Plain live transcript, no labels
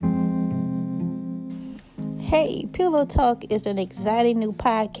Hey, Pillow Talk is an exciting new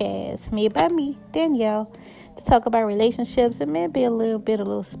podcast made by me, Danielle, to talk about relationships and maybe a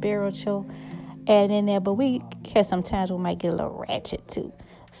little spiritual add in there, but we have some times we might get a little ratchet too.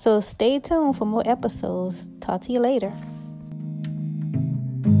 So stay tuned for more episodes. Talk to you later.